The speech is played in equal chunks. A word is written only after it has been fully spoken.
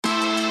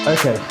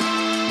Okay,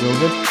 you all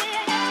good?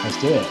 Let's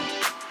do it.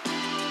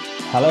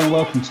 Hello and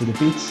welcome to the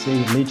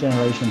B2C Lead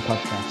Generation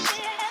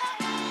Podcast.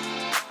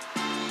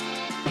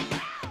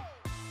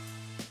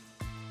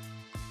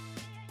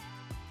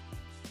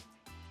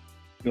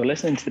 You're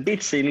listening to the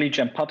B2C Lead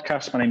Gen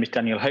Podcast. My name is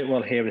Daniel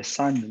Hopewell, here with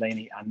Simon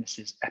Delaney, and this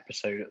is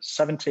episode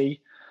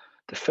 70.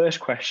 The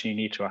first question you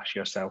need to ask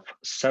yourself,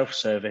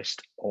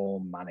 self-serviced or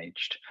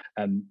managed?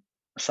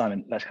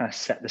 Simon, let's kind of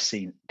set the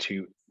scene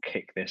to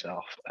kick this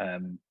off.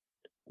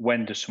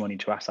 When does someone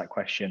need to ask that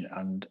question,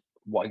 and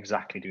what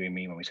exactly do we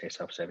mean when we say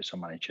self-service or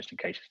managed, just in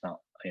case it's not,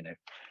 that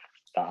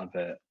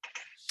advert?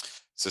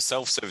 So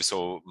self-service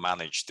or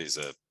managed is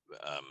a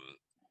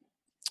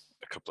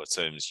couple of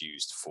terms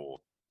used for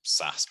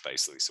SaaS,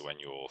 basically. So when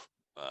you're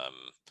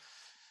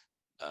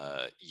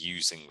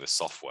using the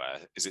software,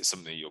 is it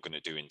something you're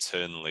going to do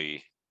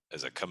internally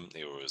as a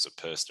company or as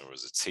a person or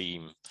as a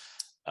team?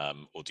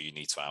 Or do you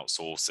need to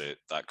outsource it?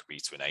 That could be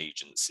to an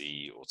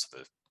agency or to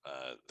the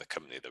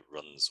company that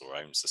runs or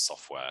owns the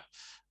software.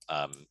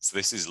 So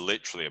this is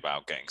literally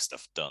about getting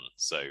stuff done.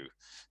 So,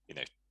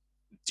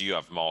 do you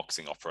have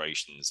marketing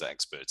operations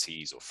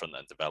expertise or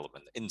front-end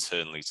development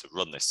internally to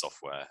run this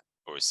software,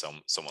 or is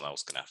someone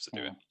else going to have to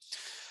do it?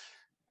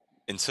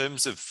 In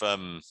terms of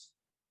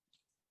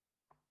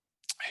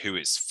who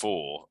it's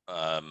for,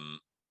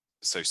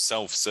 so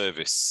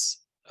self-service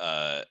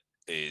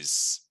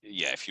is,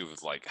 if you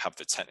have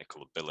the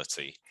technical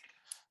ability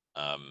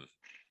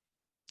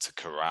to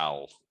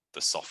corral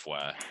the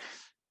software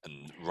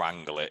and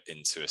wrangle it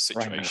into a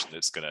situation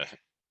that's going to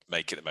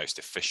make it the most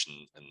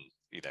efficient and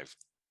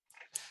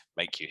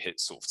make you hit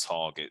sort of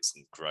targets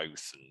and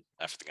growth and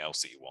everything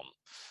else that you want.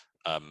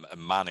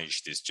 And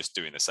managed is just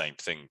doing the same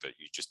thing, but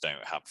you just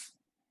don't have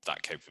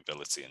that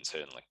capability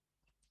internally.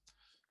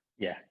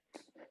 Yeah,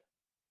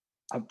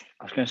 I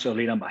was going to sort of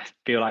lead on, but I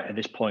feel like at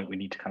this point we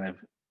need to kind of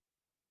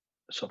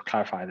sort of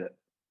clarify that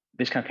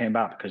this kind of came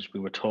about because we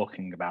were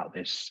talking about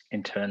this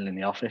internally in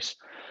the office.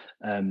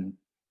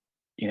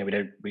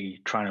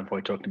 We try and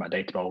avoid talking about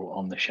Databall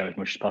on the show as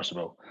much as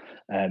possible,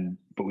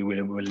 but we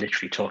were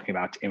literally talking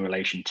about it in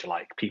relation to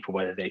like people,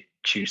 whether they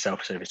choose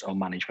self-service or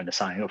manage when they're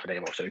signing up for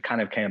Databall. So it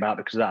kind of came about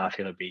because of that. I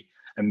feel it'd be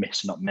a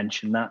miss to not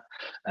mention that.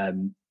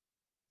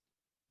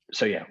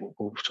 So yeah,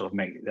 we'll sort of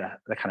make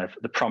the kind of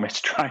the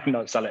promise to try and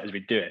not sell it as we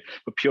do it,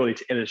 but purely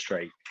to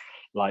illustrate,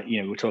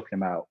 we're talking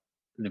about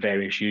the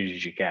various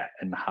users you get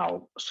and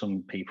how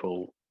some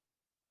people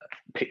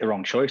pick the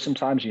wrong choice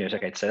sometimes. It's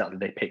okay to say that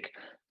they pick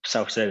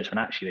self-service when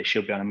actually they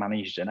should be on a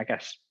managed, and I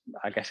guess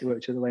it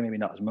works the other way, maybe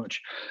not as much.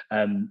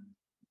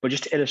 But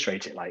just to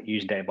illustrate it, like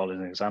using Databall as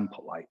an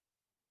example, like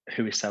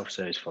who is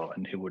self-service for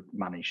and who would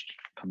managed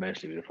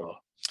conversely be for?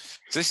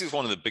 So this is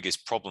one of the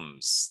biggest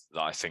problems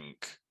that I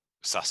think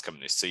SaaS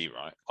companies see,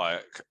 right?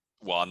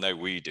 I know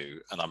we do,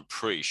 and I'm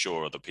pretty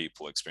sure other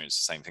people experience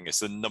the same thing. It's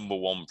the number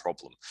one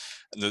problem.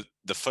 And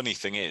the funny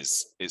thing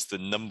is, it's the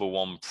number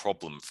one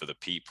problem for the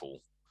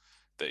people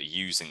that are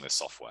using the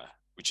software,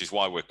 which is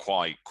why we're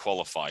quite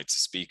qualified to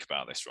speak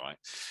about this, right?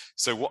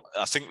 So what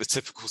I think the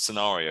typical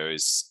scenario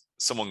is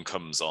someone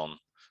comes on,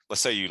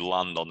 let's say you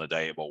land on the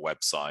Databall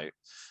website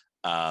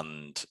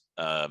and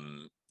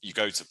you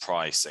go to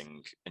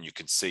pricing and you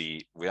can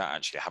see we don't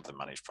actually have the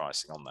managed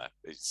pricing on there.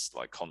 It's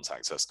like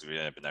contact us because we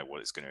never know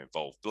what it's going to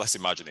involve. But let's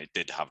imagine it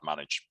did have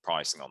managed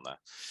pricing on there.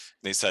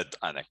 And it said,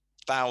 I don't know,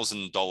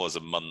 $1,000 a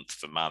month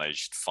for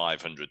managed,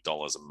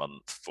 $500 a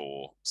month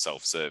for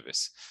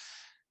self-service.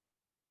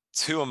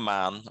 To a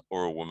man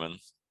or a woman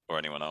or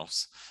anyone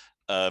else,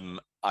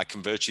 I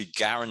can virtually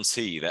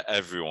guarantee that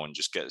everyone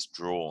just gets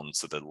drawn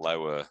to the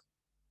lower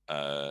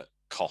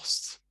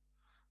cost.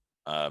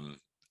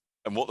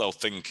 And what they'll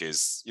think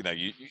is,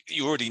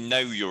 you already know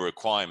your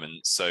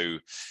requirements. So,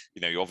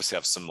 you obviously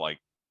have some like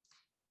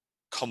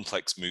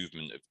complex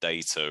movement of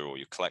data, or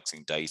you're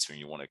collecting data and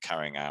you want to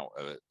carrying out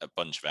a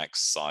bunch of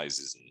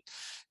exercises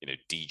and,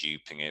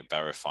 deduping it,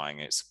 verifying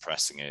it,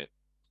 suppressing it,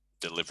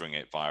 delivering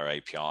it via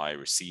API,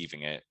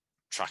 receiving it,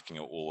 tracking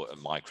it all at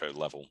a micro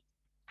level.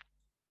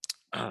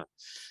 And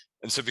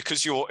so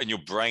because you're in your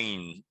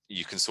brain,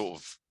 you can sort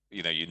of,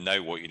 you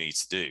know what you need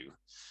to do.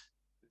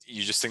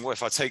 You just think, well,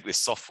 if I take this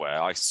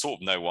software, I sort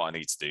of know what I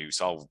need to do,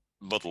 so I'll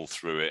muddle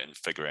through it and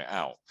figure it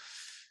out.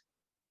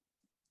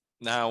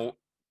 Now,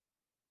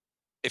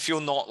 if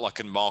you're not like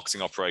a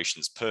marketing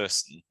operations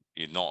person,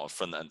 you're not a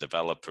front-end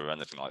developer or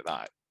anything like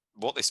that,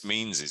 what this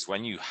means is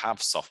when you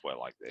have software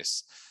like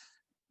this,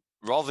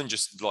 rather than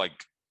just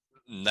like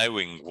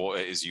knowing what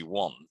it is you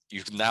want,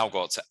 you've now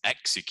got to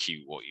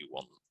execute what you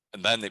want.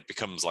 And then it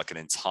becomes like an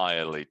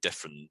entirely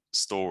different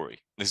story.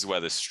 This is where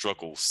the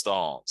struggle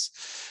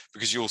starts,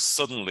 because you'll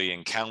suddenly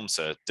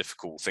encounter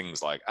difficult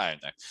things like, I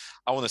don't know,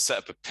 I want to set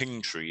up a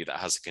ping tree that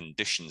has a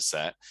condition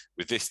set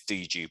with this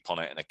dedupe on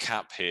it and a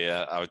cap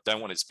here. I don't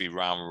want it to be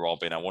round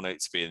robin. I want it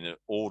to be an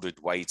ordered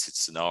weighted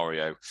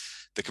scenario.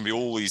 There can be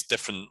all these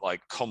different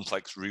like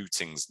complex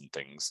routings and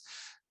things.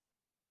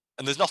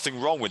 And there's nothing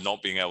wrong with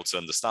not being able to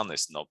understand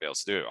this and not be able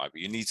to do it right, but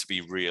you need to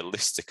be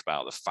realistic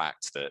about the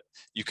fact that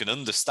you can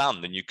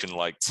understand and you can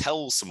like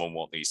tell someone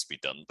what needs to be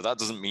done, but that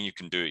doesn't mean you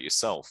can do it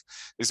yourself.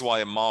 This is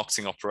why a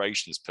marketing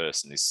operations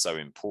person is so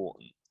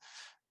important.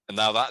 And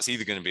now that's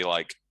either going to be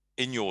like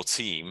in your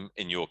team,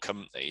 in your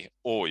company,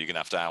 or you're going to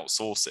have to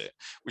outsource it,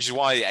 which is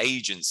why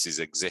agencies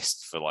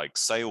exist for like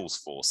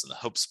Salesforce and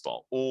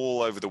HubSpot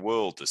all over the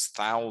world. There's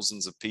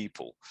thousands of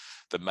people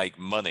that make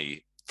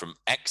money from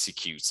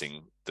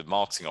executing the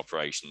marketing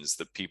operations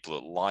that people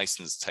that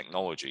license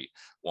technology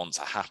want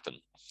to happen.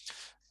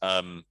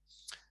 And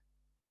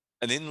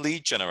in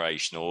lead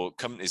generation, or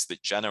companies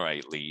that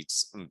generate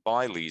leads and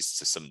buy leads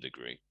to some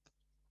degree,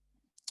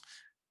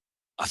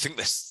 I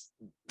think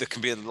there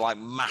can be a like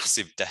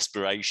massive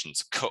desperation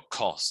to cut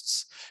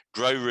costs,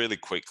 grow really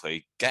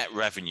quickly, get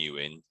revenue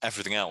in,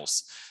 everything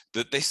else.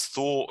 That this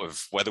thought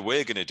of whether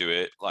we're going to do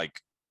it like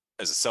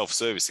as a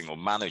self-servicing or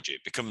manage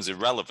it becomes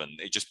irrelevant.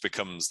 It just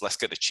becomes, let's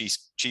get the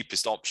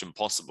cheapest option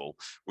possible.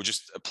 We'll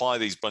just apply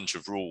these bunch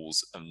of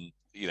rules and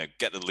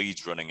get the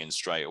leads running in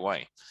straight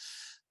away.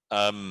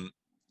 And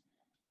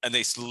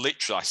it's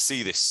literally, I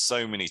see this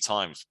so many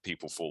times,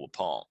 people fall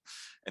apart.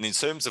 And in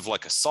terms of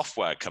like a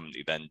software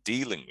company then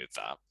dealing with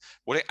that,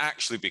 what it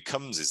actually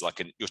becomes is like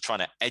you're trying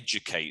to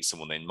educate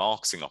someone in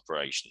marketing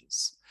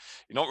operations.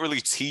 You're not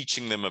really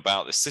teaching them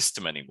about the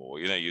system anymore.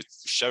 You're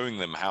showing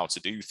them how to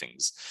do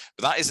things,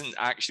 but that isn't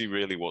actually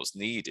really what's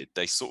needed.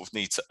 They sort of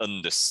need to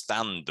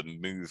understand the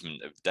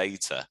movement of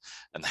data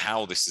and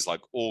how this is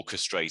like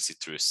orchestrated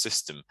through a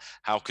system,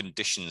 how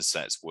condition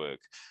sets work,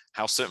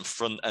 how certain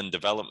front-end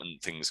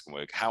development things can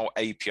work, how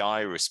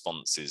API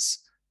responses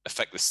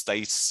affect the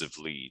status of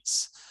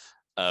leads.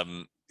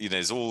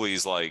 There's all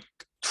these like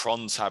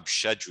cron tab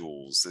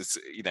schedules. It's,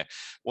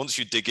 once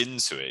you dig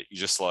into it,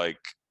 you're just like,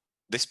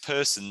 this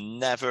person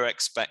never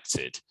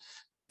expected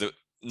that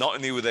not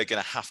only were they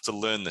going to have to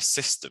learn the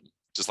system,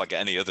 just like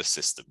any other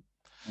system,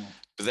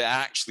 but they're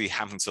actually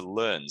having to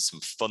learn some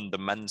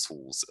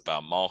fundamentals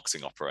about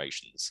marketing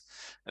operations.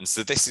 And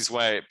so this is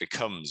where it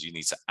becomes, you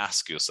need to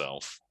ask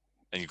yourself,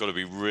 and you've got to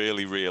be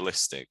really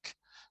realistic.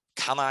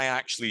 Can I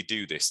actually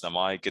do this? And am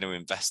I going to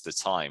invest the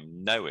time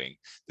knowing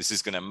this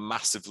is going to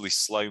massively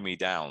slow me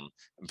down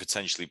and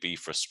potentially be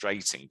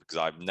frustrating because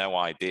I have no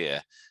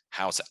idea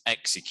how to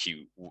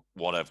execute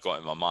what I've got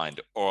in my mind?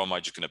 Or am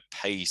I just going to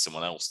pay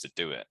someone else to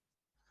do it?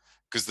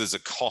 Because there's a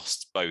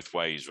cost both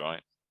ways,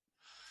 right?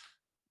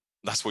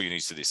 That's what you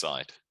need to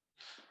decide.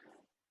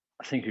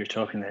 I think you're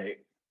talking there.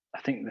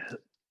 I think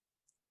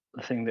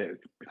the thing that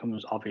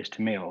becomes obvious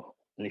to me, or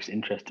at least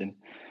interesting,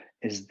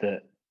 is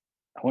that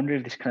I wonder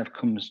if this kind of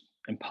comes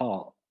in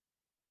part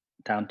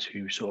down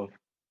to sort of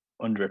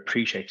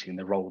underappreciating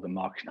the role that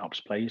marketing ops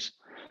plays.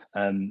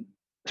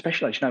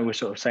 Especially like, we're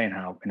sort of saying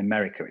how in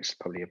America it's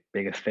probably a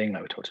bigger thing.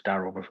 Like we talked to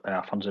Daryl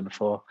Alfonso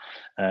before.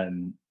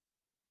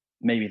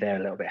 Maybe they're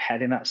a little bit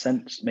ahead in that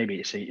sense. Maybe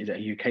is it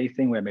a UK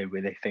thing where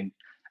maybe they think,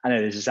 I know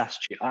there's this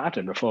attitude. I've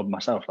done it before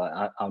myself.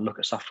 Like I'll look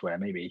at software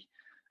maybe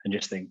and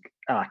just think,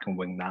 I can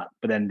wing that.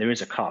 But then there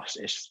is a cost.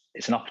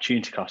 It's an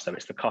opportunity cost though.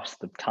 It's the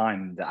cost of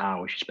time, the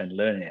hours you spend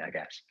learning it, I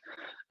guess.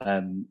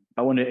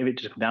 I wonder if it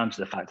just comes down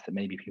to the fact that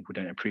maybe people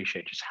don't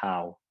appreciate just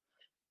how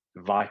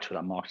vital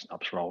that marketing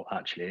ops role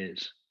actually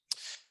is.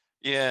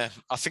 Yeah,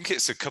 I think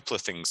it's a couple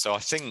of things. So I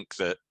think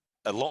that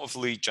a lot of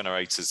lead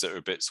generators that are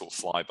a bit sort of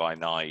fly by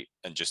night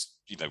and just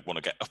want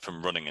to get up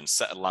and running and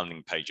set a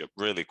landing page up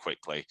really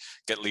quickly,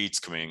 get leads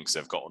coming in because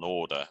they've got an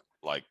order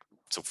like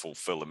to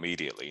fulfill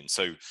immediately. And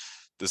so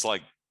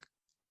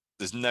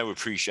there's no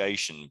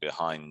appreciation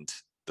behind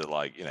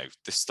the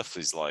this stuff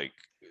is like,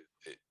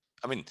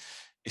 I mean,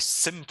 it's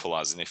simple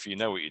as, and if you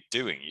know what you're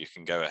doing, you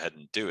can go ahead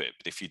and do it.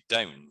 But if you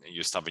don't, and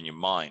you just have in your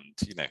mind,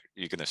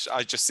 you're going to,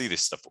 I just see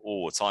this stuff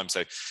all the time.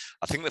 So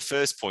I think the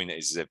first point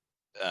is that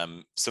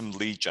some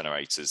lead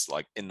generators,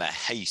 like in their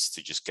haste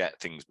to just get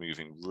things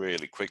moving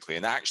really quickly.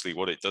 And actually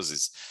what it does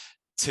is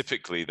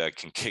typically they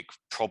can kick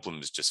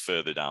problems just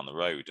further down the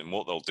road. And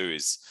what they'll do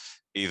is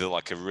either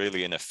like a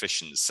really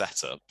inefficient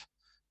setup,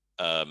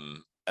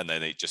 and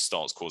then it just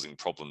starts causing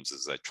problems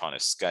as they're trying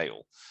to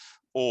scale,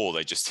 or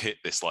they just hit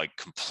this like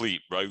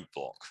complete roadblock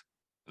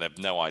and they have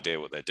no idea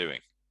what they're doing.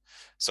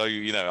 So,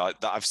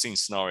 I've seen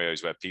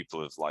scenarios where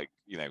people have like,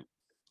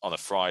 on a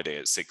Friday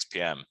at 6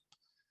 p.m.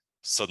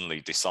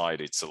 suddenly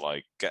decided to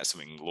like get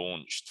something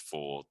launched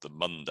for the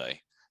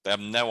Monday. They have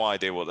no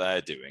idea what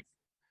they're doing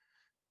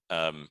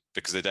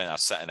because they don't know how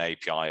to set an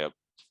API up.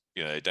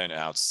 They don't know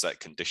how to set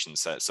condition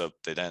sets up.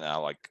 They don't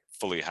know like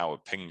fully how a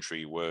ping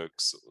tree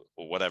works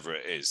or whatever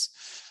it is.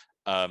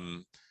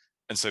 And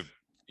so,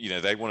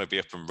 they want to be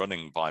up and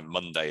running by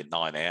Monday at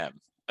 9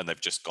 a.m. and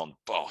they've just gone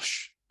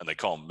bosh and they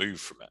can't move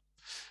from it.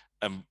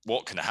 And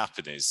what can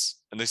happen is,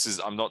 and this is,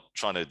 I'm not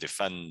trying to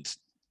defend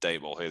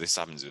Dateable here, this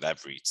happens with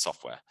every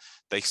software.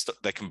 They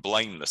can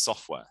blame the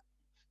software,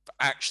 but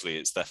actually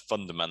it's their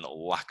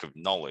fundamental lack of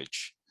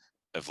knowledge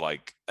of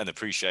like an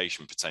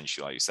appreciation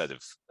potentially, like you said,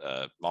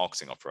 of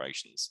marketing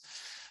operations.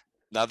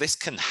 Now, this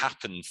can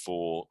happen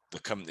for the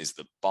companies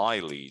that buy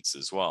leads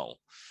as well,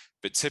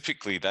 but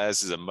typically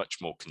theirs is a much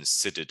more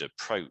considered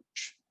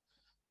approach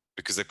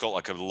because they've got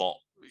like a lot,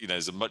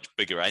 there's a much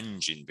bigger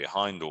engine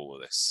behind all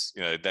of this.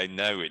 They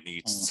know it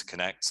needs to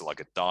connect to like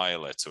a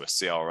dialer, to a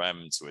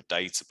CRM, to a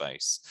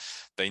database.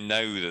 They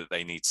know that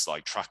they need to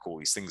like track all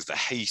these things. The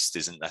haste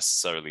isn't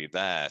necessarily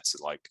there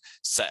to like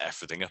set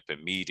everything up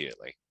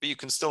immediately, but you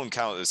can still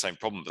encounter the same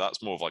problem, but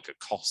that's more of like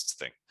a cost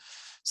thing.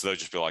 So they'll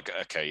just be like,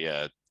 okay,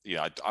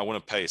 I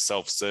want to pay a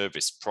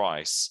self-service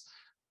price,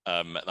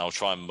 and I'll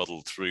try and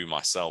muddle through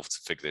myself to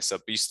figure this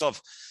up. But you still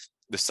have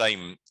the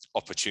same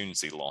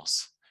opportunity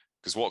loss,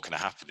 because what can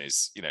happen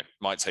is, it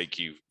might take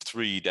you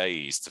 3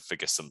 days to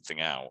figure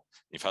something out.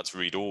 You've had to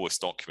read all this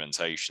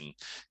documentation,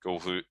 go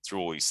through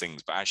all these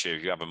things. But actually,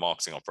 if you have a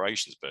marketing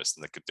operations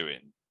person that could do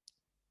it in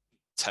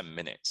 10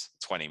 minutes,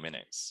 20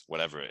 minutes,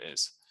 whatever it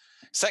is.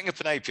 Setting up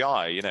an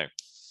API,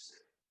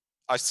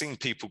 I've seen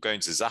people going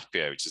to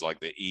Zapier, which is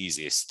like the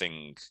easiest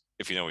thing,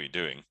 if you know what you're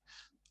doing,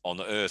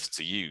 on earth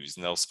to use,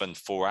 and they'll spend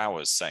 4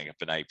 hours setting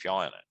up an API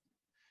on it.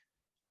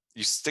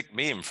 You stick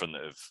me in front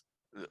of,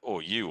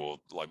 or you, or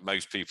like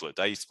most people at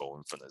Databall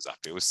in front of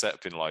Zapier, was set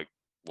up in like,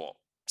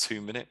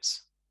 2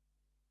 minutes?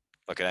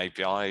 Like an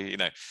API,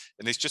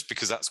 and it's just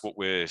because that's what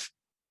we're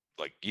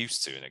like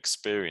used to and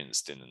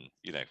experienced in, and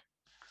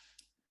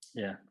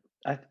Yeah,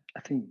 I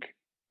think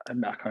I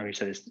can't remember who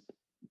said this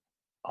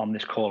on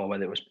this call or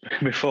whether it was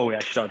before we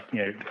actually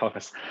started, the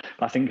podcast.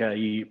 But I think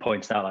you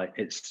pointed out like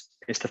it's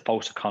the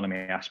false economy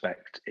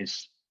aspect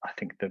is, I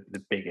think,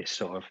 the biggest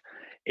sort of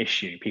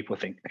issue. People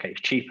think, okay,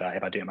 it's cheaper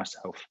if I do it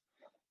myself,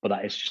 but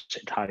that is just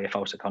entirely a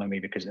false economy,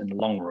 because in the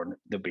long run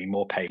there'll be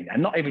more pain,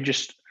 and not even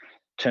just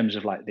in terms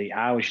of like the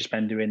hours you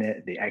spend doing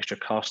it, the extra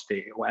cost,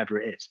 whatever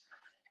it is.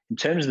 In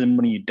terms of the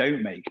money you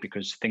don't make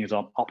because things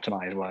aren't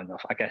optimized well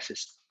enough, I guess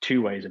it's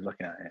two ways of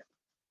looking at it.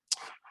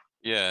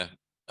 Yeah.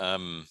 I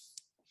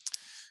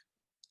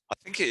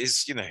think it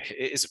is,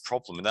 it is a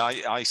problem. And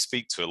I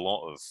speak to a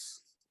lot of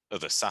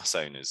other SaaS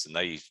owners, and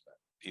they,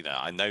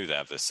 I know they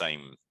have the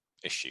same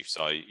issue.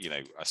 So I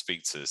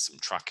speak to some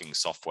tracking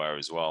software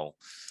as well,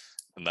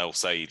 and they'll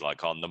say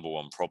like our number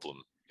one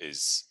problem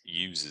is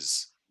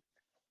users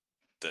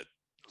that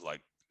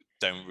like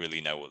don't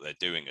really know what they're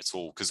doing at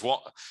all. Because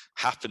what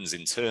happens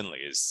internally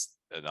is,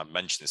 and I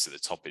mentioned this at the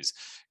top, is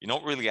you're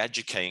not really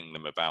educating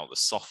them about the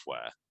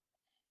software.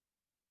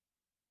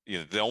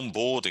 The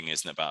onboarding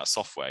isn't about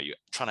software. You're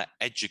trying to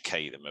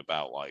educate them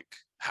about like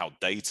how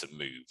data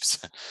moves,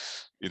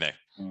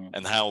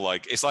 and how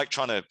like it's like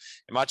trying to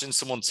imagine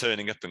someone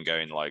turning up and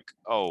going like,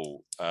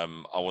 oh, I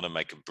want to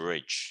make a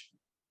bridge,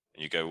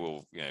 and you go,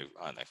 well,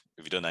 I don't know,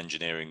 have you done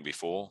engineering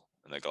before?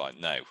 And they go like,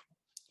 no.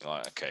 You're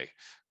like, okay,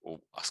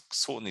 well, I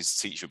sort of need to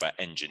teach you about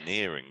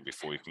engineering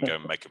before you can go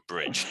and make a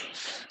bridge.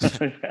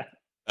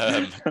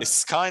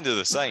 It's kind of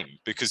the same,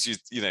 because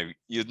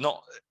you're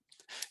not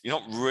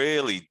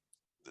really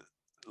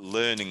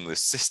learning the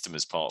system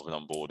as part of an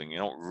onboarding.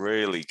 You're not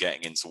really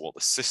getting into what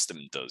the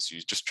system does.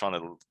 You're just trying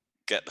to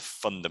get the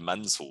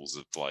fundamentals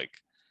of like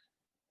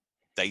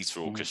data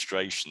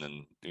orchestration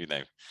and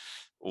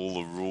all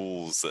the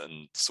rules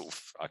and sort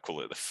of, I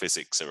call it the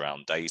physics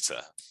around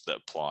data that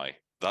apply.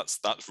 That's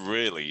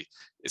really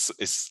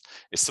it's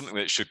something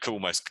that should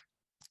almost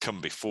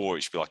come before.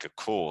 It should be like a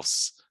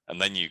course,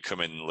 and then you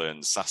come in and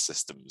learn SaaS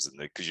systems, and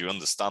because you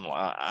understand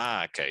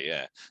like, okay,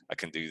 yeah, I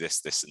can do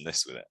this, and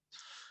this with it.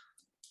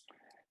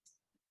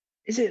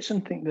 Is it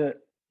something that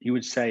you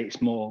would say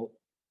it's more,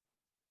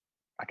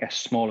 I guess,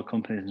 smaller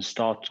companies and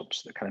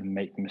startups that kind of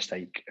make the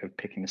mistake of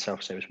picking the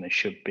self-service when they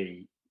should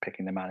be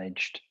picking the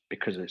managed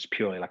because it's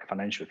purely like a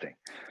financial thing?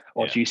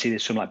 Or do you see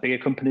this from like bigger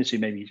companies who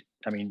maybe,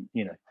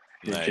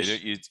 no,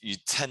 you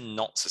tend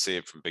not to see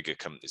it from bigger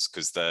companies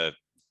because their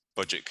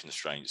budget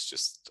constraints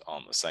just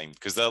aren't the same,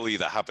 because they'll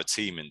either have a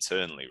team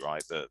internally,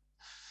 right, that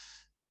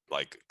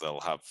like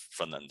they'll have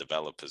front-end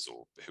developers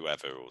or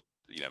whoever, or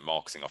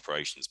marketing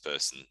operations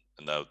person,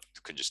 and they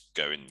can just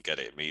go in and get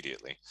it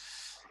immediately.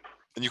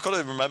 And you've got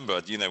to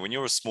remember, when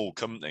you're a small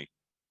company,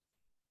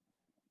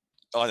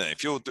 I don't know,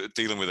 if you're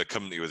dealing with a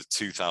company with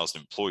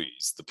 2,000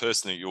 employees, the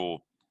person that you're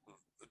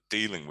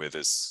dealing with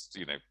is,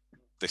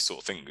 this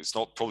sort of thing. It's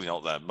probably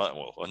not their money.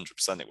 Well,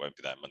 100% it won't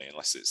be their money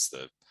unless it's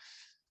the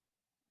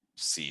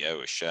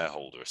CEO, a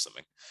shareholder or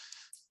something,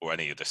 or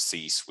any of the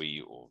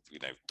C-suite or,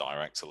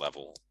 director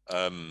level.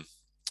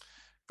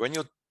 When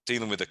you're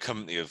dealing with a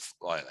company of,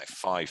 I don't know,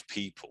 5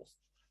 people,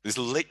 this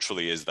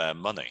literally is their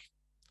money.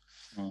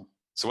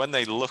 So when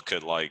they look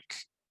at like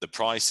the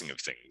pricing of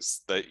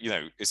things, that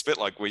it's a bit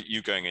like when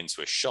you going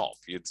into a shop,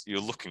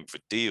 you're looking for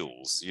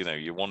deals.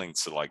 You're wanting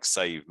to like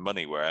save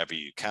money wherever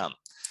you can,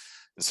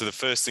 and so the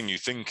first thing you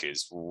think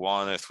is, well,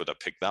 why on earth would I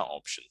pick that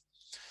option?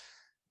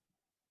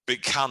 But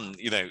it can,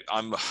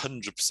 I'm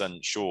 100%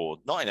 sure,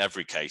 not in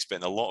every case, but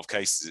in a lot of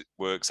cases, it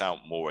works out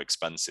more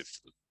expensive for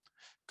them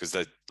because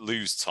they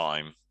lose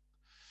time.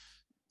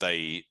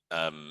 They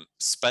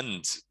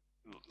spend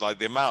like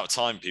the amount of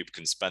time people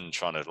can spend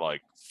trying to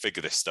like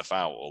figure this stuff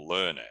out or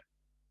learn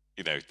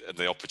it,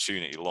 the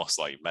opportunity loss,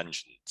 like you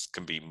mentioned,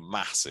 can be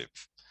massive.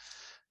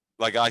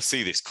 Like I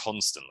see this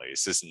constantly.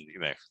 This isn't,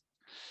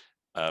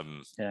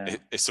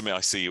 It's something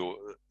I see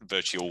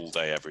virtually all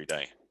day, every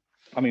day.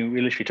 I mean,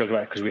 we literally talked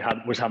about it because we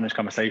was having this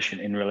conversation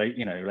in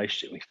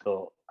relationship. We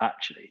thought,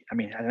 actually, I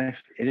mean, I don't know if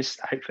it is.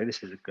 Hopefully,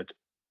 this is a good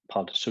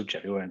part of the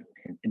subject. We weren't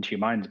into your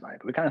minds about it,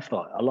 but we kind of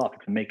thought a lot of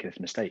people make this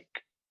mistake,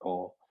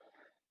 or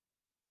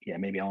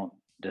maybe aren't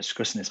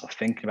discussing this or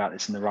thinking about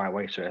this in the right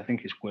way. So I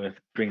think it's worth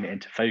bringing it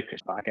into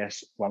focus. But I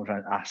guess what I'm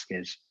trying to ask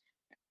is,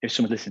 if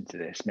someone listening to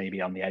this,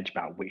 maybe on the edge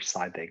about which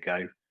side they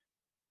go,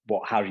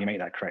 how do you make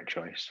that correct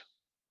choice?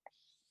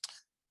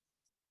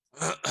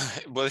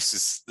 Well, this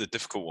is the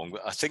difficult one.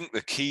 I think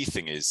the key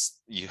thing is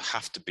you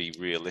have to be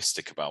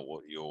realistic about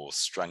what your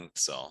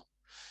strengths are.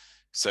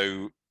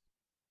 So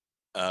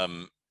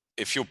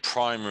if your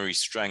primary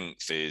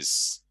strength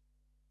is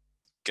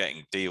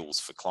getting deals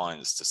for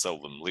clients to sell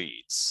them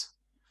leads,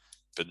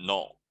 but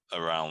not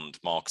around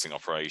marketing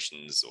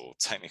operations or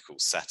technical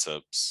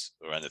setups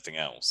or anything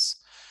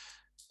else,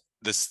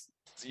 you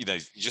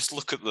just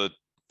look at the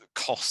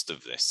cost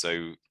of this. So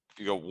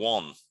you got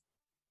one,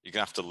 you're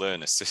gonna have to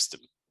learn a system.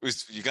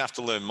 You're gonna have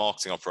to learn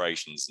marketing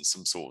operations and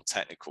some sort of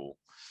technical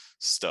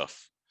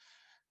stuff.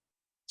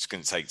 It's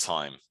gonna take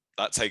time.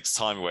 That takes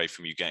time away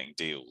from you getting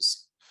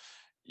deals.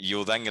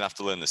 You're then gonna have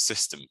to learn the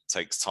system. It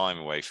takes time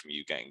away from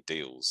you getting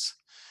deals.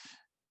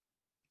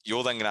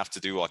 You're then gonna have to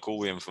do like all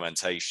the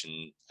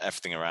implementation,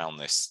 everything around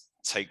this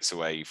takes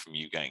away from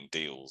you getting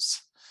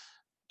deals.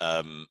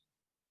 And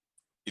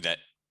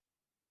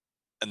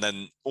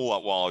then all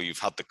that while you've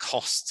had the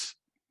cost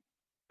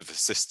of the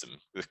system,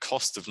 the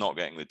cost of not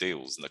getting the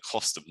deals, and the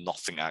cost of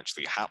nothing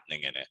actually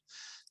happening in it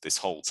this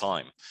whole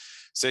time.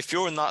 So if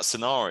you're in that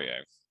scenario,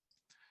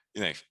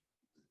 you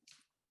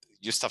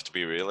just have to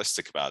be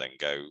realistic about it and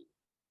go,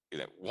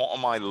 what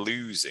am I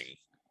losing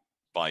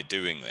by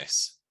doing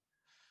this?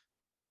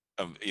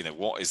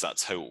 What is that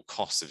total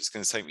cost? If it's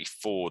going to take me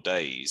 4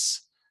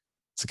 days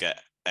to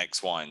get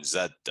X, Y, and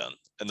Z done,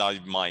 and I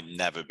might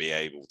never be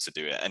able to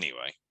do it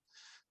anyway.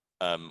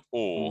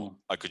 Or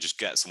I could just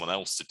get someone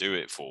else to do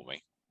it for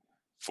me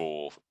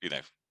for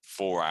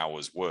 4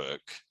 hours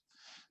work.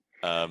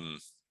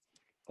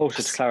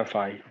 Also, to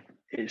clarify,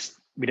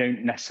 we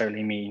don't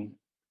necessarily mean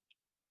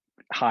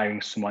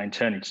hiring someone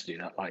internally to do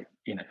that. Like,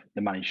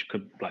 the manager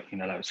could,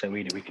 let's say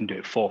we can do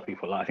it for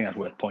people. I think that's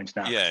worth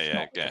pointing out.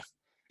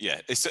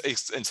 Yeah.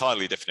 It's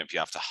entirely different if you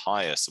have to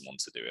hire someone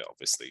to do it,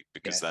 obviously,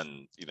 because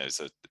then it's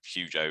a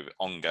huge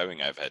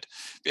ongoing overhead.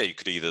 Yeah, you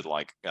could either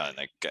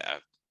get a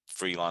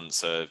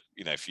freelancer.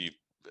 If you,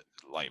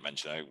 like you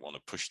mentioned, I don't want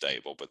to push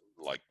Dable, but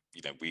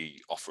we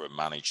offer a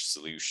managed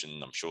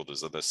solution. I'm sure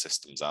there's other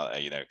systems out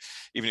there.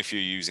 Even if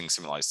you're using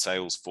something like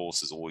Salesforce,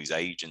 there's all these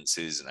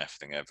agencies and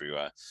everything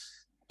everywhere.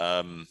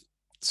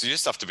 So you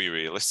just have to be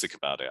realistic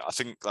about it. I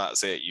think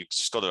that's it. You've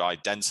just got to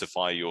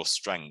identify your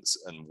strengths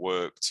and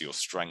work to your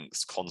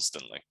strengths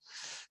constantly.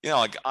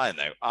 I don't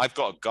know. I've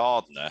got a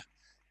gardener,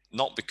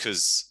 not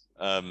because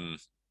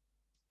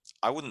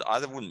I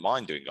wouldn't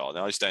mind doing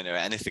gardening. I just don't know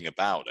anything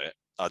about it.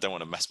 I don't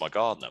want to mess my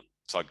garden up,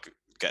 so I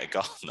get a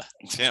gardener.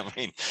 Do you know what I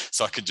mean?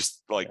 So I could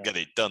just get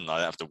it done. I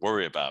don't have to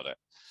worry about it.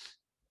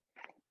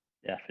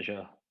 Yeah, for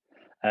sure.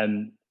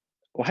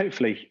 Well,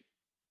 hopefully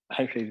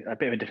a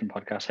bit of a different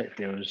podcast.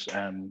 Hopefully it was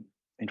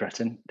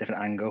interesting,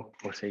 different angle.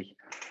 We'll see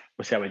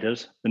how it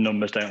does. The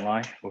numbers don't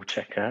lie. We'll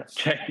check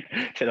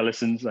the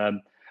listens.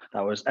 That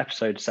was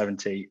episode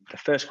 70. The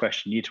first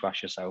question you need to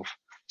ask yourself: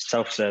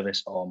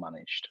 self-service or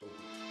managed?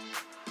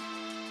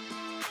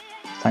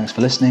 Thanks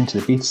for listening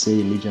to the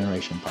B2C Lead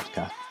Generation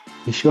podcast.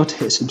 Be sure to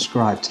hit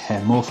subscribe to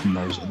hear more from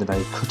those at the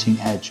very cutting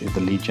edge of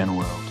the lead gen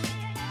world.